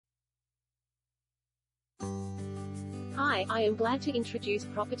Hi, I am glad to introduce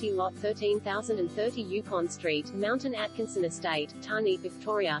property lot 13,030 Yukon Street, Mountain Atkinson Estate, Tarneit,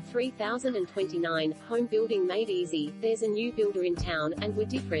 Victoria 3029, home building made easy. There's a new builder in town, and we're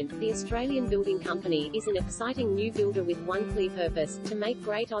different. The Australian Building Company is an exciting new builder with one clear purpose, to make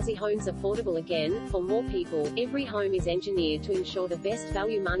great Aussie homes affordable again, for more people. Every home is engineered to ensure the best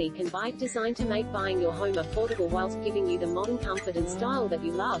value money can buy, designed to make buying your home affordable whilst giving you the modern comfort and style that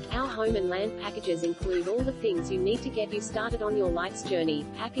you love. Our home and land packages include all the things you need to get you started on your life's journey.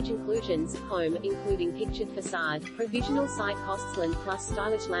 Package inclusions: home, including pictured facade, provisional site costs, land plus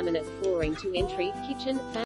stylish laminate flooring to entry, kitchen,